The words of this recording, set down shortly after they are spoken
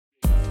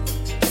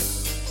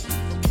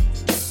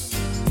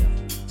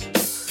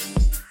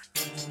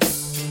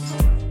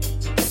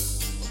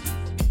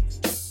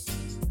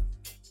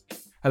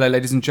Hello,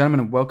 ladies and gentlemen,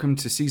 and welcome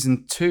to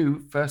Season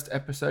 2, first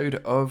episode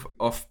of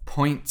Off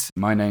Point.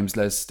 My name's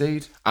Les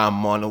Steed. I'm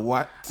Marlon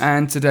White.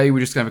 And today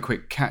we're just going to have a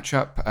quick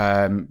catch-up,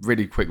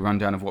 really quick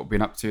rundown of what we've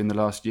been up to in the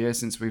last year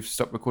since we've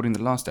stopped recording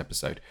the last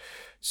episode.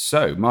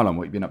 So, Marlon,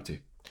 what have you been up to?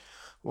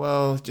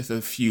 Well, just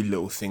a few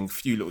little things,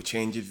 few little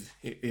changes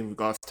in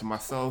regards to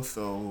myself.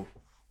 So,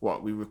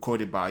 we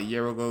recorded about a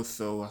year ago.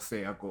 So,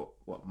 I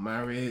got,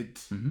 married,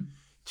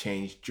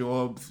 changed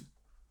jobs,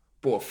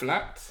 bought a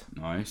flat.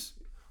 Nice.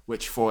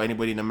 Which for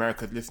anybody in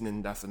America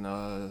listening, that's an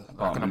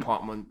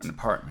apartment. An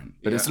apartment.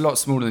 But it's a lot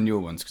smaller than your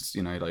ones because,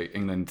 like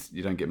England,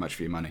 you don't get much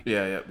for your money.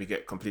 Yeah, we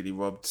get completely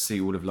robbed.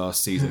 See all of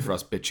last season for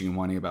us bitching and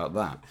whining about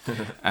that.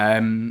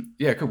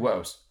 Cool. What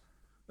else?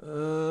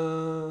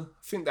 I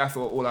think that's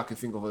all I can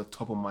think of at the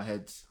top of my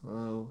head. Is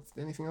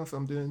there anything else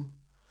I'm doing?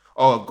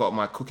 Oh, I've got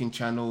my cooking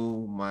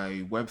channel,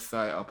 my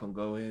website up and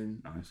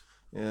going. Nice.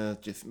 Yeah,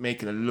 just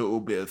making a little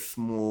bit of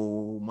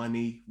small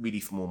money,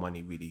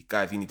 really.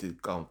 Guys, you need to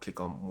go and click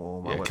on more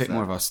of my website. Click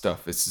more of our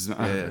stuff. This is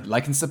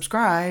like and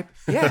subscribe.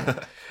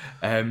 Yeah.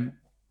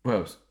 What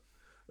else?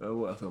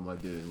 What else am I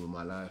doing with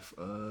my life?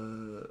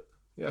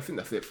 I think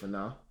that's it for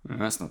now. Oh,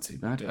 that's not too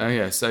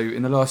bad. So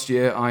in the last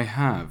year, I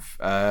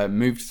have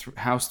moved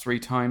house 3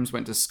 times,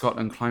 went to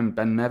Scotland, climbed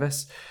Ben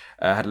Nevis,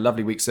 had a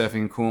lovely week surfing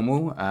in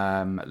Cornwall,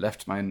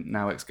 left my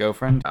now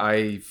ex-girlfriend.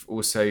 I've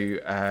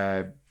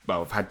also...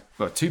 I've had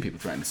 2 people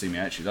threaten to sue me,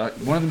 actually.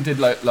 One of them did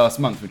last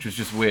month, which was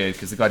just weird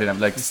because the guy didn't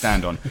have legs to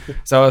stand on.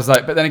 So I was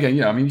like, but then again,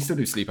 you still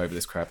do sleep over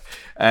this crap.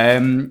 I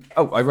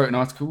wrote an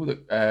article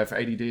that for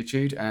ADD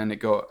Etude, and it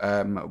got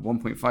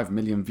 1.5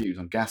 million views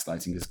on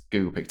gaslighting because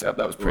Google picked it up.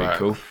 That was pretty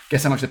cool.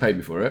 Guess how much they paid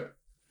me for it?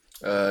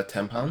 £10.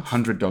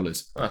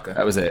 $100. Okay.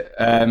 That was it.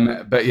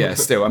 But yeah,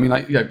 still,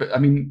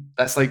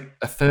 that's like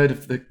a third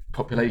of the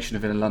population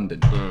of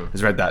London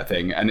has read that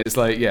thing. And it's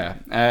like, so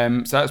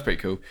that was pretty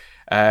cool.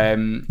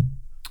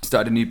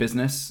 Started a new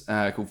business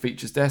called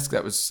Features Desk.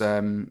 That was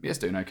it's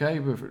doing okay.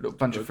 We've a little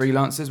bunch of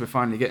freelancers. We're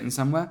finally getting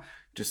somewhere.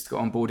 Just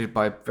got onboarded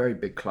by a very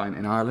big client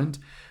in Ireland.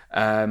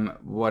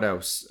 What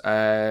else?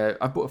 I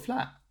bought a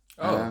flat.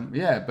 But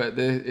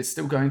it's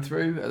still going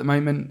through at the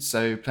moment.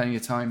 So plenty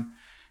of time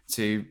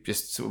to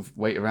just sort of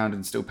wait around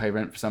and still pay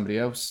rent for somebody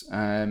else.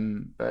 I've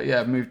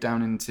moved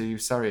down into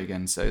Surrey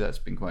again, so that's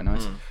been quite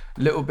nice.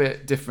 A little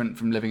bit different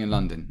from living in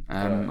London.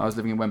 I was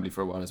living in Wembley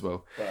for a while as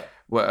well. Right.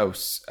 What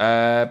else?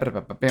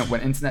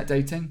 Went internet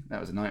dating. That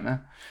was a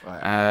nightmare.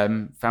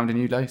 Right. Found a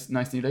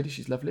nice new lady.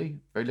 She's lovely.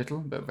 Very little,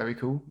 but very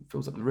cool.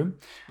 Fills up the room.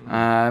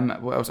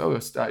 What else? I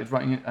started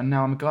writing it, and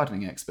now I'm a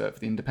gardening expert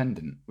for The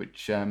Independent,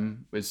 which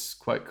was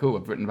quite cool.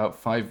 I've written about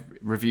 5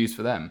 reviews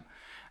for them.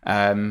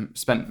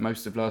 Spent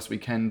most of last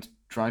weekend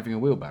driving a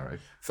wheelbarrow.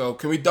 So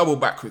can we double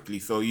back quickly?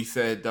 So you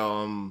said...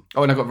 and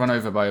I got run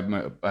over by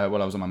I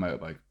was on my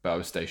motorbike, but I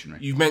was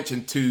stationary. You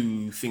mentioned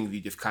 2 things you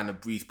just kind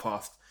of breezed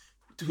past.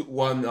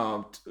 One,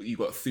 you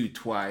got sued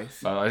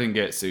twice. I didn't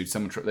get sued.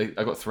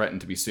 I got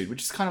threatened to be sued,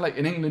 which is kind of like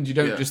in England, you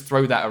don't just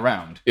throw that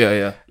around.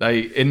 Yeah.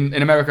 Like in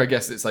America, I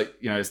guess it's like,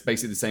 it's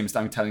basically the same as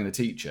I'm telling the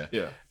teacher.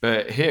 Yeah.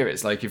 But here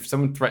it's like if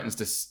someone threatens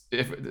to...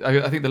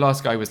 I think the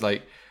last guy was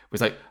like,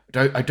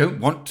 I don't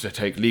want to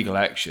take legal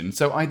action.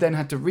 So I then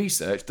had to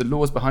research the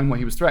laws behind what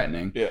he was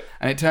threatening. Yeah.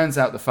 And it turns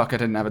out the fucker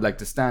didn't have a leg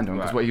to stand on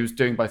because what he was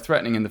doing by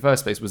threatening in the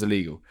first place was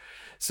illegal.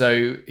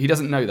 So he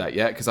doesn't know that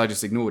yet because I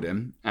just ignored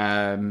him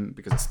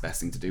because it's the best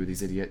thing to do with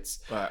these idiots.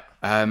 Right.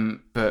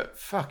 But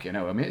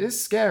it's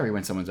scary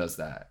when someone does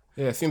that.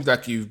 Yeah, it seems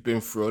like you've been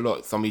through a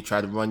lot. Somebody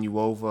tried to run you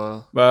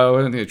over. Well,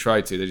 I don't think they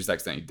tried to. They just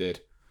accidentally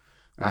did.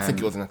 I think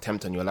it was an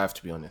attempt on your life,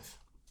 to be honest.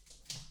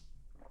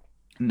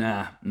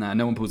 Nah,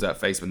 no one pulls that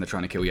face when they're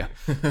trying to kill you.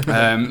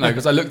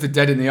 Because I looked her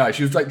dead in the eye.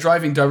 She was like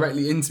driving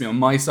directly into me on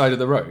my side of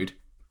the road.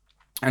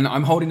 And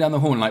I'm holding down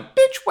the horn like,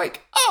 bitch,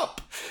 wake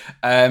up.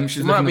 She's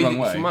looking the wrong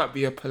way. She might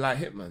be a polite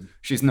hitman.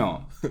 She's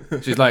not.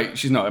 She's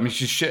not. I mean,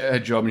 she's shit at her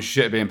job and she's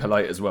shit at being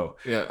polite as well.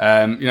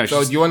 Yeah.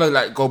 So do you want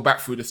to go back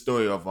through the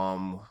story of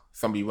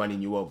somebody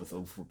running you over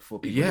for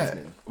people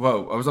listening?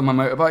 Well, I was on my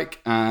motorbike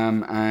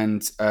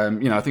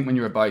I think when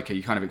you're a biker,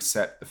 you kind of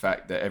accept the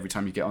fact that every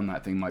time you get on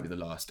that thing might be the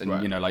last. And,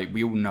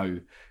 we all know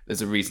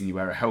there's a reason you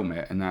wear a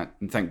helmet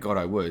and thank God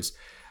I was.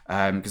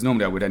 Because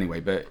normally I would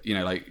anyway, but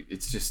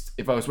it's just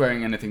if I was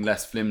wearing anything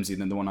less flimsy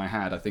than the one I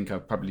had, I think I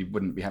probably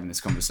wouldn't be having this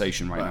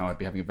conversation right now. I'd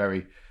be having a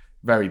very,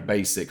 very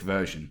basic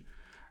version.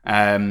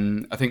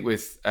 I think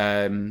with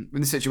the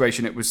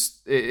situation,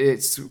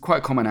 it's quite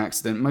a common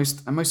accident.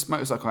 Most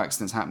motorcycle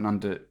accidents happen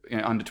under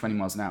 20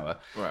 miles an hour.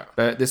 Right.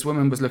 But this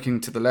woman was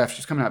looking to the left.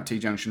 She's coming out of T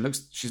junction.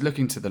 She's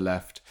looking to the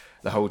left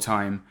the whole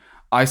time.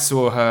 I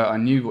saw her. I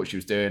knew what she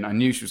was doing. I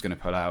knew she was going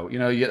to pull out. You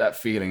get that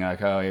feeling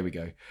like, oh, here we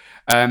go.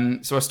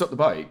 So I stopped the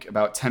bike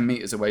about 10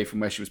 meters away from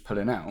where she was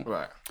pulling out.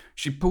 Right.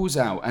 She pulls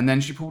out, and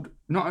then she pulled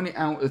not only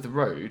out of the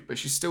road, but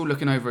she's still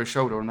looking over her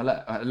shoulder on the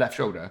left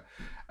shoulder.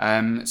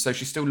 So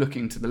she's still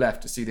looking to the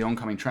left to see the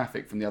oncoming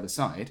traffic from the other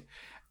side,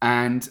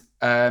 and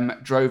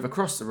drove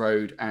across the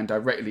road and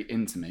directly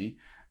into me.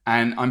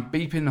 And I'm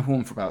beeping the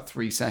horn for about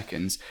 3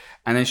 seconds,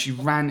 and then she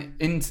ran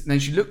into. Then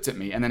she looked at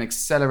me and then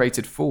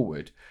accelerated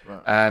forward,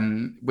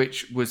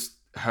 which was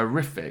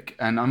horrific.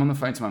 And I'm on the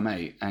phone to my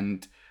mate,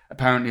 and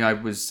apparently I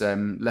was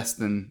less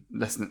than.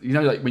 You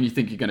know, like when you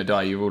think you're going to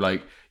die, you're all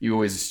like, you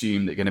always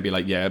assume that you're going to be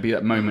like, yeah, it'll be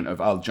that moment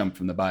of I'll jump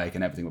from the bike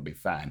and everything will be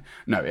fine.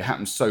 No, it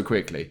happened so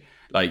quickly.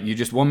 Like you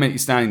just 1 minute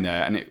you're standing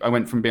there, and I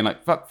went from being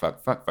like fuck.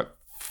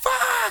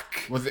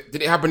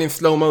 Did it happen in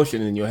slow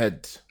motion in your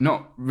head?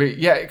 Not really.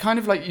 Yeah, it kind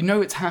of like, you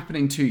know, it's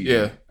happening to you.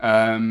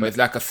 Yeah. But it's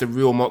like a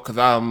surreal moment because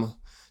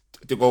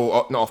to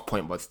go not off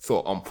point, but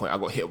sort of on point. I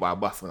got hit by a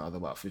bus when I was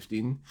about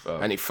 15,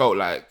 and it felt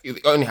like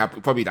it only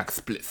happened probably like a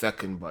split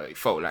second, but it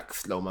felt like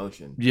slow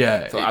motion.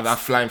 Yeah. So as I was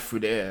flying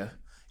through the air,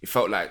 it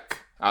felt like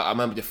I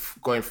remember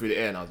just going through the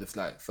air, and I was just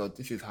like, so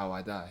this is how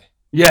I die.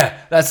 Yeah,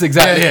 that's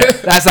exactly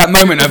it. That's that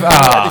moment of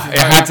it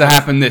had to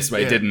happen this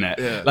way, didn't it?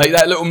 Yeah. Like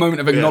that little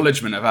moment of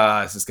acknowledgement of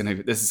this is gonna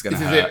hurt.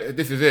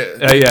 This is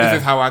it. Yeah. This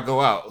is how I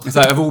go out. It's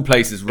like, of all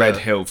places, Red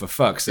Hill, for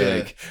fuck's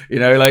sake. You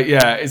know, like,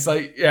 it's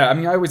like, I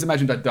mean, I always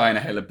imagined I'd die in a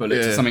hail of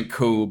bullets or something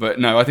cool, but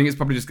no, I think it's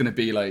probably just gonna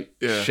be like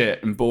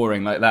shit and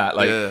boring like that.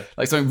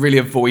 Like something really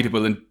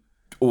avoidable and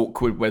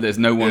awkward where there's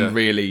no one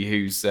really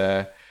who's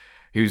a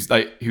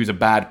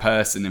bad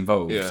person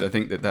involved. So I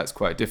think that's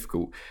quite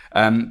difficult.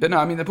 But no,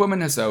 I mean, the woman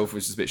herself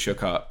was just a bit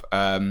shook up.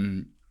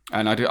 And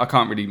I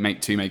can't really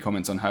make too many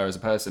comments on her as a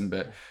person,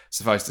 but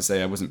suffice to say,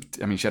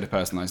 she had a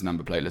personalised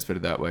number plate, let's put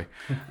it that way.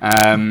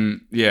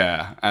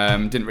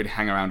 Didn't really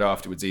hang around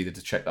afterwards either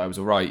to check that I was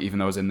all right, even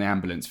though I was in the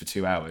ambulance for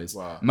 2 hours.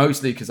 Wow.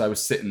 Mostly because I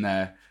was sitting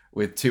there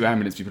with 2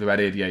 ambulance people who had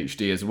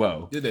ADHD as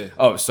well. Did they?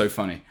 Oh, it was so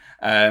funny.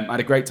 I had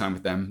a great time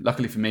with them.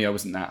 Luckily for me, I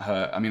wasn't that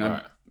hurt. I mean, I'm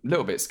a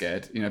little bit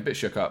scared, a bit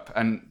shook up.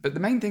 But the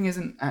main thing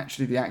isn't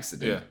actually the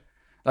accident. Yeah.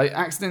 Like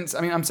accidents, I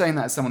mean, I'm saying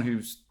that as someone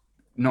who's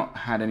not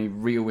had any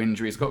real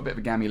injuries, got a bit of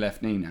a gammy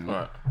left knee now.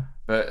 Right.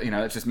 But,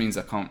 that just means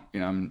I can't,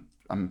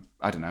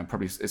 I don't know,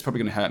 it's probably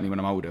going to hurt me when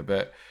I'm older.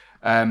 But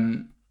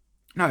no,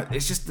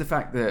 it's just the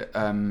fact that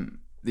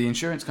the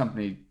insurance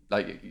company,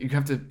 like, you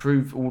have to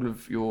prove all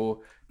of your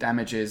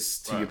damages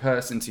to your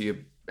person, to your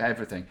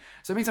everything.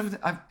 So it means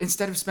I've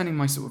instead of spending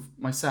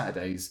my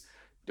Saturdays,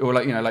 or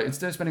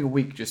instead of spending a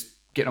week just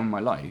getting on with my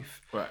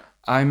life,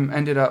 I'm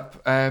ended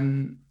up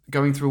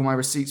going through all my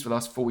receipts for the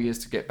last 4 years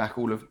to get back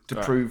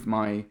prove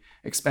my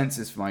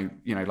expenses for my,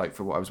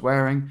 for what I was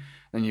wearing.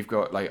 Then you've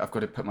got I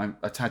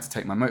had to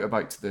take my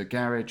motorbike to the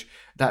garage.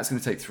 That's going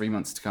to take 3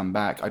 months to come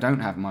back. I don't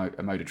have a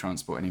mode of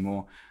transport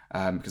anymore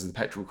because of the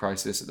petrol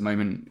crisis at the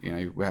moment.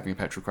 We're having a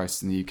petrol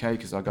crisis in the UK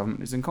because our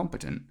government is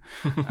incompetent.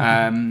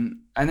 And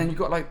then you've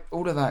got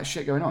all of that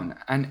shit going on,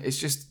 and it's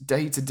just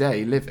day to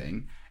day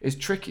living is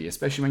tricky,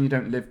 especially when you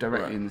don't live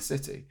directly in the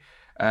city.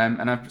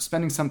 And I'm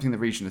spending something in the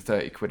region of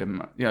 30 quid a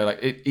month.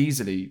 It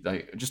easily,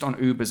 just on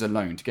Ubers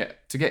alone to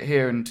get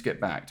here and to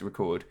get back to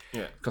record,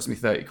 it cost me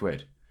 30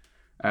 quid,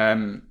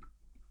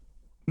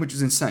 which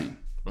is insane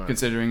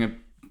considering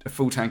a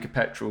full tank of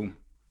petrol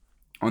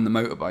on the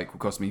motorbike will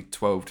cost me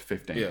 12 to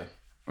 15. Yeah,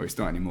 or it's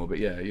not anymore, but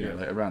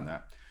around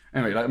that.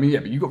 Anyway,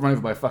 but you got run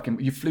over by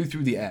you flew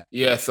through the air.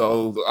 Yeah,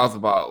 so I was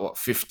about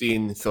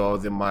 15. So I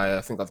was in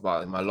my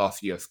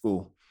last year of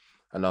school,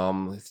 and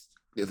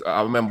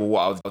I remember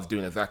what I was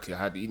doing exactly. I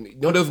had,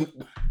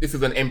 this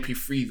was an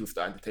MP3 was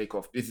starting to take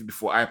off. This is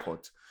before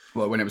iPod.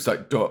 Well, when it was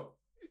it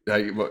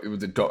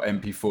was a dot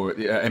MP4 at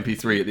the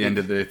MP3 at the end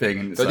of the thing.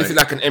 And so this is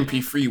like an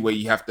MP3 where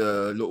you have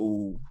the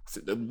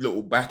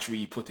little battery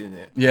you put in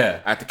it.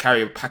 Yeah, I had to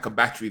carry a pack of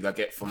batteries I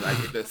get from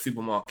the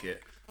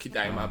supermarket. Keep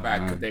that in my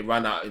bag because they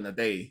run out in a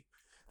day.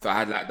 So I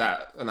had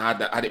that, and I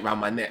had it around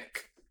my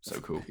neck. So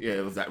cool. Yeah,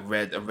 it was a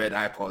red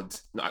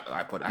iPod, not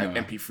iPod,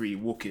 MP3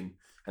 walking.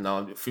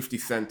 And 50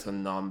 Cent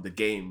on The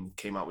Game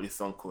came out with this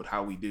song called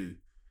How We Do.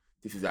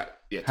 This is that.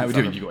 Yeah, How We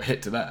Do? You got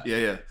hit to that.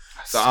 Yeah.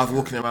 So I was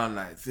walking around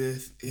like,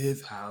 this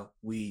is how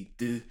we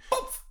do.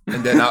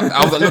 And then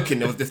I was looking.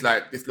 There was this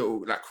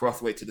little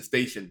crossway to the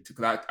station.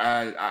 Because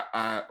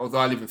although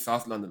I live in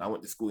South London, I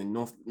went to school in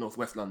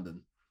Northwest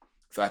London.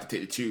 So I had to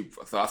take the tube.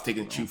 So I was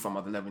taking the tube from I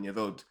was 11 years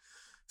old.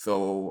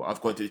 So I was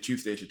going to the tube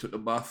station, took the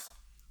bus.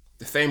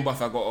 The same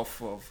bus I got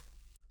off of.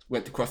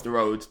 Went to cross the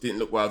road, didn't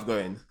look where I was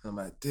going. I'm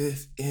like,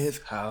 this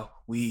is how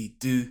we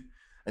do.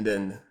 And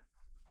then,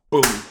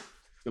 boom,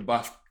 the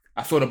bus.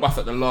 I saw the bus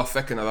at the last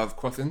second as I was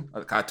crossing.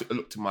 I took a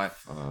look to my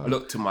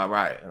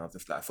right, and I was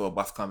just I saw a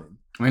bus coming.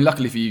 I mean,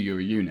 luckily for you, you're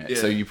a unit,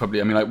 so you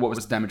probably. What was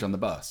the damage on the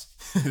bus?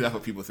 That's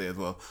what people say as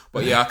well.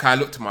 But I kind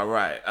of looked to my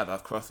right as I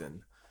was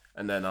crossing,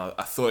 and then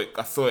I saw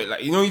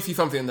it. You see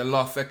something in the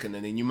last second,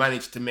 and then you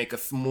manage to make a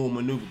small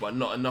maneuver, but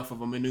not enough of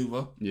a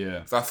maneuver.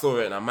 Yeah. So I saw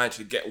it, and I managed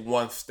to get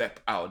one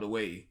step out of the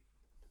way.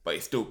 But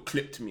it still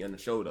clipped me on the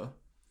shoulder,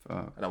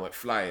 and I went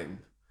flying.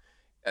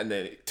 And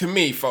then to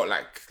me, it felt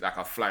like I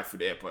was flying through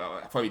the airport.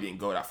 I probably didn't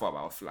go that far, but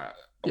I was flying.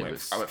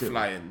 I went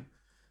flying,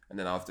 and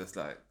then I was just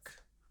as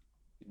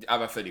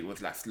I said, it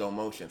was slow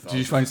motion. So did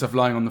you find yourself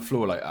lying on the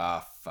floor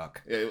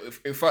fuck? Yeah,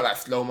 it felt like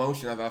slow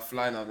motion as I was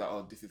flying. I was like,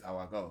 oh, this is how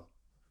I go.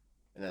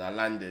 And then I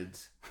landed,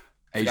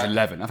 Age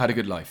 11. I've had a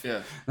good life.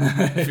 Yeah,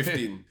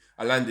 15.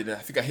 I landed and I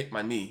think I hit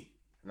my knee.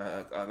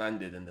 And I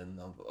landed and then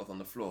I was on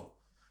the floor.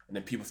 And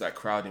then people started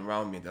crowding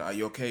around me. They're like, are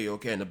you okay? You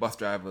okay? And the bus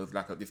driver was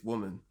like, this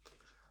woman.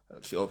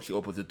 She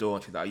opens the door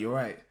and she's like, are you all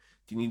right?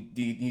 Do you need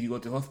to go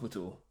to the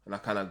hospital? And I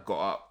kind of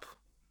got up.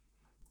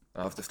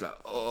 And I was just like,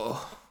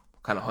 oh,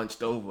 kind of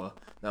hunched over.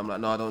 And I'm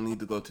like, no, I don't need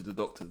to go to the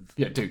doctors.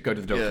 Yeah, dude, go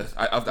to the doctors.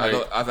 Yeah, I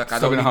was like,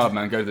 stop being hard,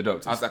 man. Go to the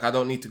doctors. I was like, I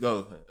don't need to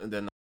go. And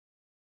then I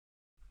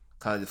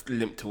kind of just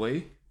limped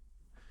away.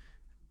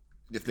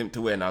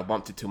 And I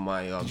bumped into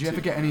my... Did you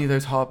ever get any of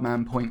those hard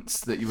man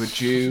points that you were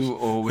due?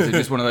 Or was it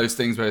just one of those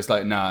things where it's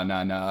like, nah,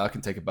 I can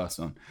take a bus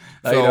on?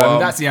 Like, So, I mean,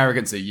 that's the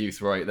arrogance of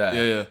youth right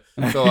there.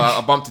 Yeah. So I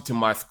bumped into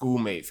my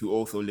schoolmates who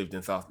also lived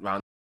in South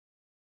Round.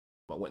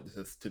 I went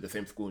to the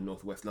same school in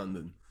North West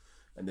London.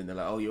 And then they're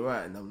like, oh, you're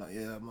right. And I'm like,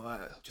 yeah, I'm all right.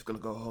 I'm just going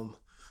to go home.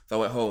 So I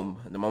went home.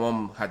 And then my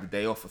mum had the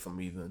day off for some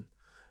reason.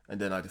 And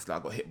then I just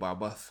got hit by a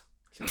bus.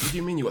 She's like, what do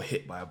you mean you got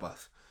hit by a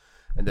bus?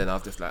 And then I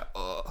was just like,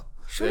 oh...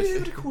 Sure, you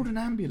would have called an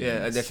ambulance.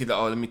 Yeah, and then she's like,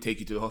 oh, let me take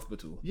you to the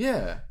hospital.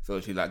 Yeah.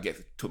 So she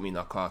took me in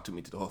her car, took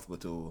me to the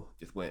hospital.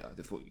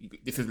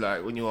 This is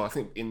like when you're, I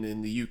think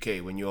in the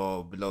UK, when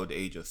you're below the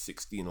age of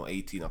 16 or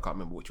 18, I can't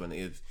remember which one it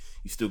is,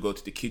 you still go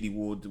to the kiddie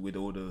ward with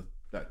all the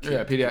kids.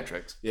 Yeah,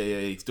 pediatrics. Yeah,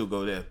 you still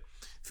go there.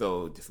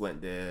 So just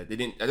went there.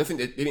 I don't think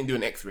they didn't do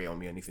an X-ray on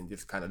me or anything.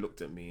 Just kind of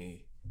looked at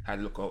me, had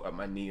a look at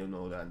my knee and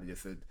all that, and they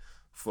just said,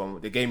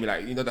 they gave me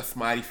like, the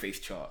smiley face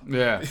chart.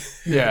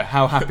 Yeah.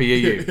 How happy are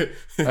you?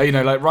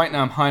 Like right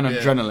now I'm high on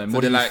adrenaline. So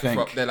what do you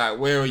think? They're like,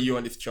 where are you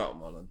on this chart,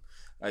 Marlon?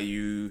 Are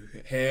you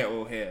here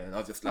or here? And I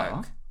was just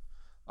like,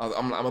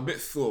 I'm a bit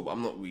sore, but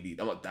I'm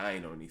not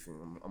dying or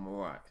anything. I'm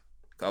all right.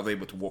 I was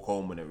able to walk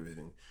home and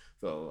everything,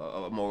 so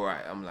I'm all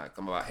right. I'm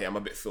about here. I'm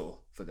a bit sore.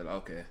 So they're like,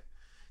 okay.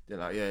 They're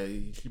like, yeah,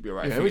 you should be all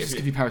right. Yeah, we just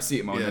give you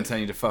paracetamol and then tell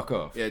you to fuck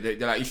off. Yeah, they're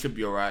like, you should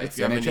be all right. If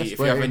you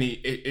have any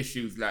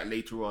issues like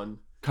later on,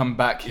 come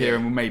back here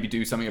and we'll maybe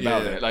do something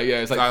about it. Like,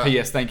 it's like,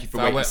 P.S. Thank you for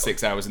waiting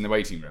 6 hours in the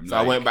waiting room. So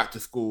I went back to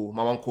school.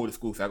 My mom called the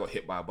school, so I got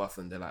hit by a bus,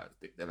 and they're like,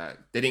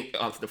 they didn't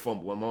answer the phone.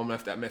 But when my mom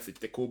left that message,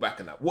 they called back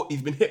and like, what?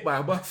 He's been hit by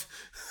a bus.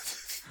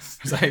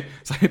 It's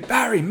like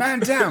Barry, man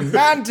down.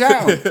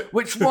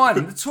 Which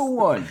one? The tall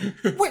one.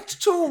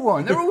 Which tall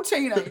one? They're all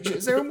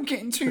teenagers. They're all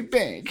getting too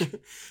big.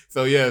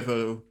 So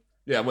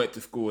I went to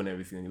school and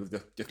everything. It was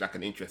just like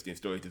an interesting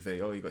story to say.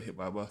 Oh, you got hit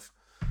by a bus.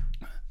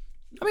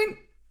 I mean,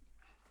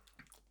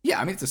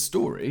 it's a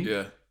story.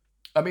 Yeah.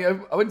 I mean,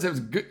 I wouldn't say it was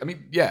good. I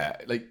mean, yeah,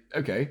 like,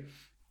 okay.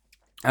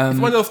 It's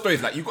one of those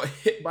stories, like, you got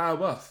hit by a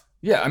bus.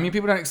 Yeah, I mean,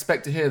 people don't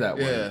expect to hear that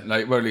one. Yeah.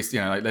 Like, well, at least,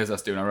 like, there's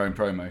us doing our own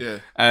promo. Yeah.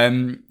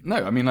 No,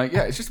 I mean, like,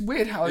 it's just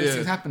weird how these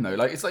things happen, though.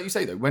 Like, it's like you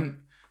say, though, when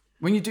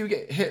you do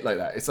get hit like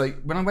that, it's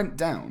like, when I went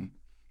down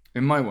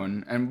in my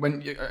one, and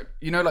when,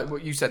 like,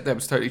 what you said there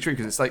was totally true,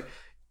 because it's like,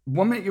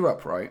 1 minute you're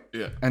upright,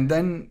 and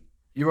then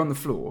you're on the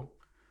floor,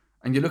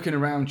 and you're looking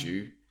around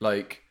you,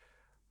 like,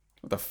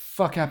 what the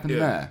fuck happened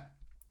there?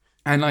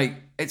 And like,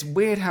 it's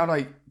weird how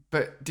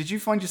but did you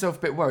find yourself a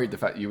bit worried the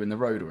fact that you were in the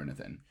road or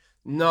anything?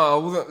 No,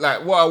 I wasn't.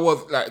 Like, what I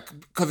was like,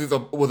 because it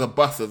was a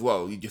bus as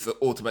well. You just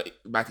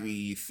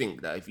automatically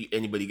think that if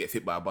anybody gets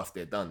hit by a bus,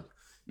 they're done.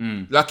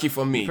 Lucky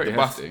for me,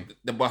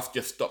 the bus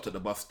just stopped at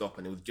the bus stop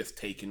and it was just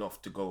taking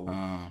off to go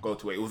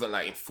to it. It wasn't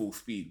like in full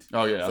speed.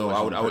 Oh yeah, so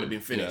I would have been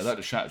finished. Yeah, that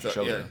just shattered your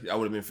shoulder. Yeah, I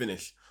would have been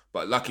finished.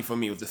 But lucky for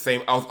me, it was the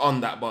same. I was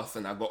on that bus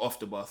and I got off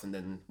the bus and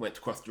then went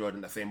to cross the road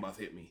and that same bus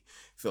hit me.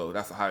 So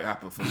that's how it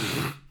happened for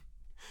me.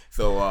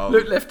 So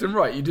look left and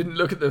right. You didn't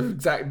look at the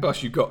exact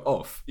bus you got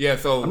off. Yeah,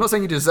 so I'm not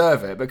saying you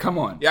deserve it, but come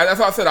on. Yeah,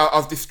 that's what I said. I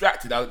was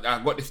distracted.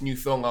 I got this new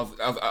song.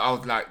 I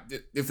was like,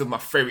 this is my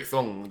favorite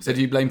song. So do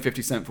you blame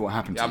 50 Cent for what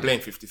happened to you? I blame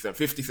 50 Cent.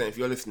 50 Cent, if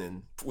you're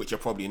listening, which you're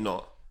probably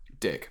not.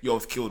 Dick. You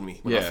almost killed me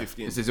when I was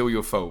 15. This is all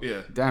your fault.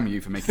 Yeah. Damn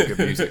you for making good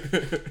music.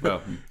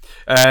 Well,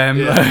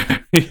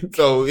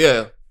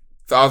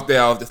 So I was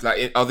there. I was just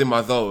like, I was in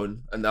my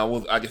zone, and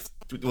I just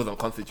wasn't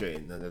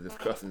concentrating, and I was just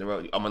crossing the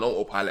road. I'm an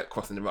autopilot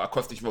crossing the road. I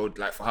crossed this road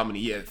like for how many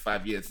years?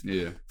 5 years.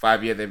 Yeah.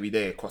 5 years every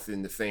day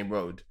crossing the same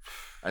road,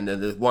 and then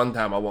there's one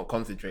time I wasn't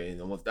concentrating,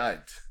 and almost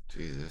died.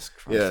 Jesus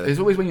Christ. Yeah. It's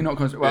always when you're not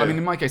concentrating. Well, I mean,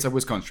 in my case, I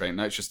was concentrating.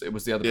 No, it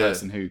was the other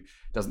person who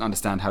doesn't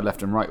understand how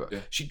left and right work. Yeah.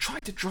 She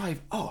tried to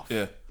drive off.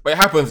 Yeah. But it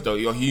happens though.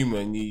 You're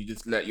human. You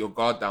just let your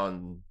guard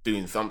down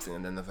doing something,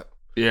 and then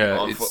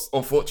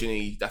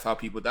unfortunately, that's how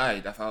people die.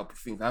 That's how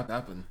things have to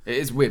happen. It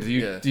is weird.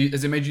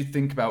 Has it made you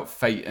think about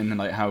fate and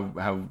like how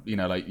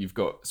like you've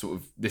got sort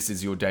of this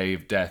is your day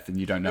of death and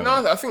you don't know?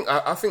 No, I think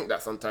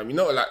that sometimes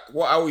like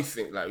what I always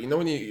think, like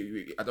when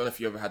you I don't know if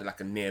you ever had like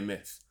a near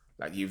miss,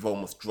 like you've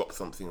almost dropped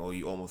something or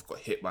you almost got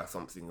hit by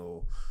something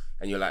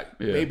and you're like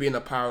maybe in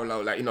a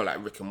parallel, like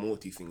like Rick and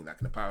Morty thing,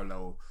 like in a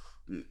parallel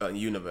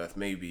universe,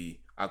 maybe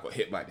I got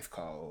hit by this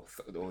car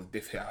or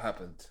this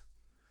happened.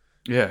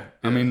 Yeah,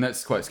 I mean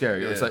that's quite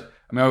scary. It's like,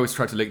 I mean, I always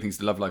try to link things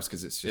to love lives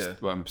because it's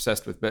just what I'm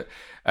obsessed with. But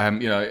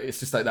it's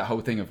just like that whole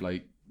thing of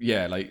like,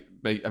 I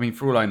mean,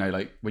 for all I know,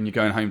 like when I'm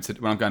going home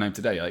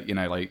today, like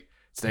like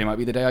today might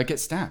be the day I get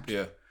stabbed.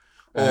 Yeah.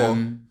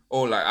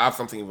 Or like I have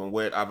something even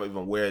weird. I have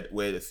even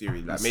weirder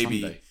theory. Like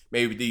maybe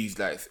maybe these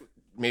like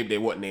maybe they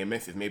weren't near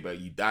misses. Maybe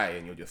you die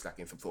and you're just like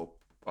in some sort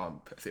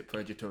of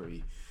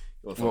purgatory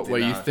or something.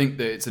 Where you think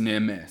that it's a near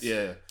miss.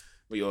 Yeah,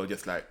 but you're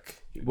just like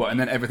and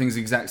then everything's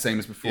the exact same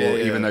as before,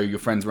 Yeah. even though your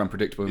friends are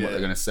unpredictable in what Yeah.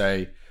 they're going to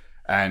say,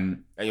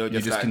 and you're you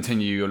just like,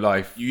 continue your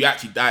life. you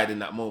actually died in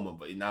that moment,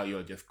 but now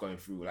you're just going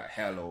through like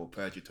hell or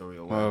purgatory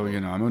or whatever.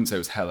 Well, I wouldn't say it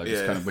was hell. I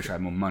just Yeah. kind of wish I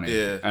had more money.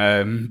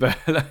 Yeah. But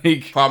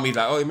like, Part of me's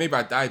like, oh, maybe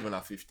I died when I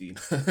was 15.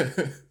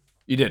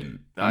 you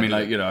didn't. No, I I mean,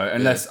 like, didn't.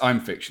 unless I'm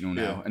fictional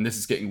now, Yeah. and this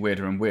is getting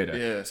weirder and weirder.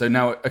 Yeah. So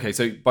now, okay,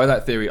 so by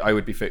that theory, I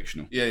would be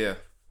fictional. yeah.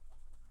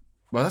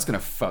 Well, that's gonna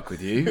fuck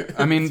with you.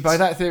 I mean, by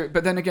that theory,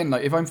 but then again,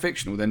 like if I'm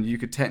fictional, then you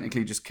could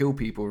technically just kill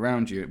people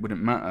around you. It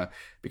wouldn't matter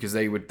because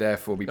they would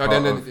therefore be part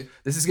of.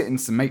 This is getting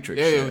some Matrix.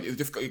 Yeah, shit. you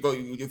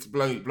just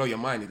blow your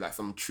mind. It's like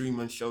some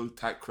Truman Show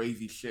type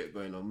crazy shit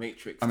going on.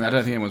 Matrix. I mean, I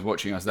don't think anyone's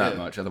watching us that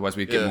much. Otherwise,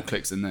 we'd get Yeah. more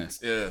clicks than this.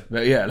 Yeah.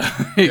 But yeah,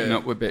 like,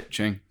 not we're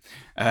bitching.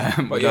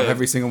 We love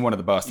every single one of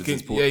the bastards.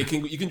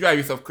 You can drive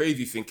yourself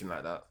crazy thinking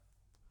like that.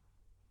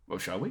 Well,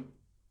 shall we?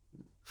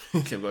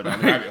 You can go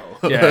down the rabbit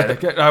hole. Yeah.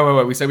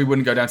 Wait. We said we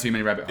wouldn't go down too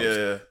many rabbit holes.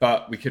 Yeah.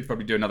 But we could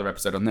probably do another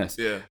episode on this.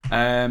 Yeah.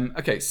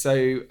 Okay.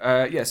 So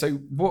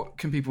what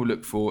can people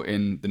look for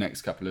in the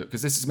next couple of?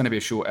 Because this is going to be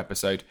a short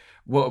episode.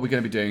 What are we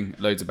going to be doing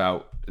loads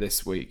about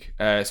this week?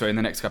 In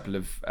the next couple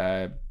of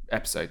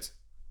episodes.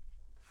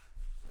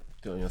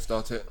 Do you want to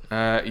start it?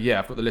 Yeah,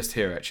 I've got the list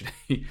here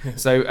actually.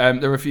 So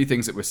there are a few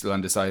things that we're still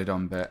undecided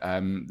on, but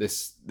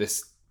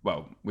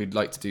we'd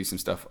like to do some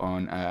stuff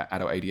on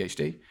adult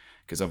ADHD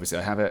because obviously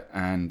I have it,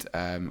 and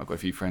I've got a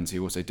few friends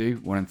who also do.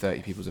 1 in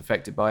 30 people's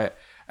affected by it,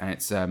 and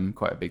it's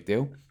quite a big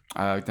deal.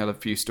 Tell a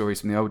few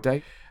stories from the old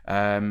day.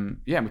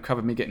 We've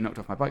covered me getting knocked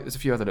off my bike. There's a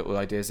few other little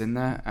ideas in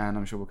there, and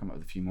I'm sure we'll come up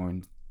with a few more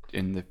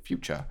in the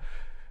future.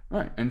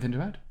 Right, anything to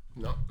add?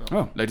 No.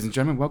 Oh, ladies and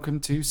gentlemen, welcome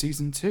to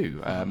season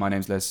 2. My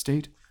name's Les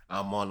Steed.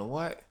 I'm Marlon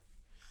White,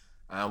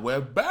 and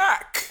we're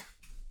back.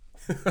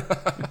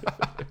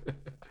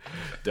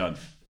 Done.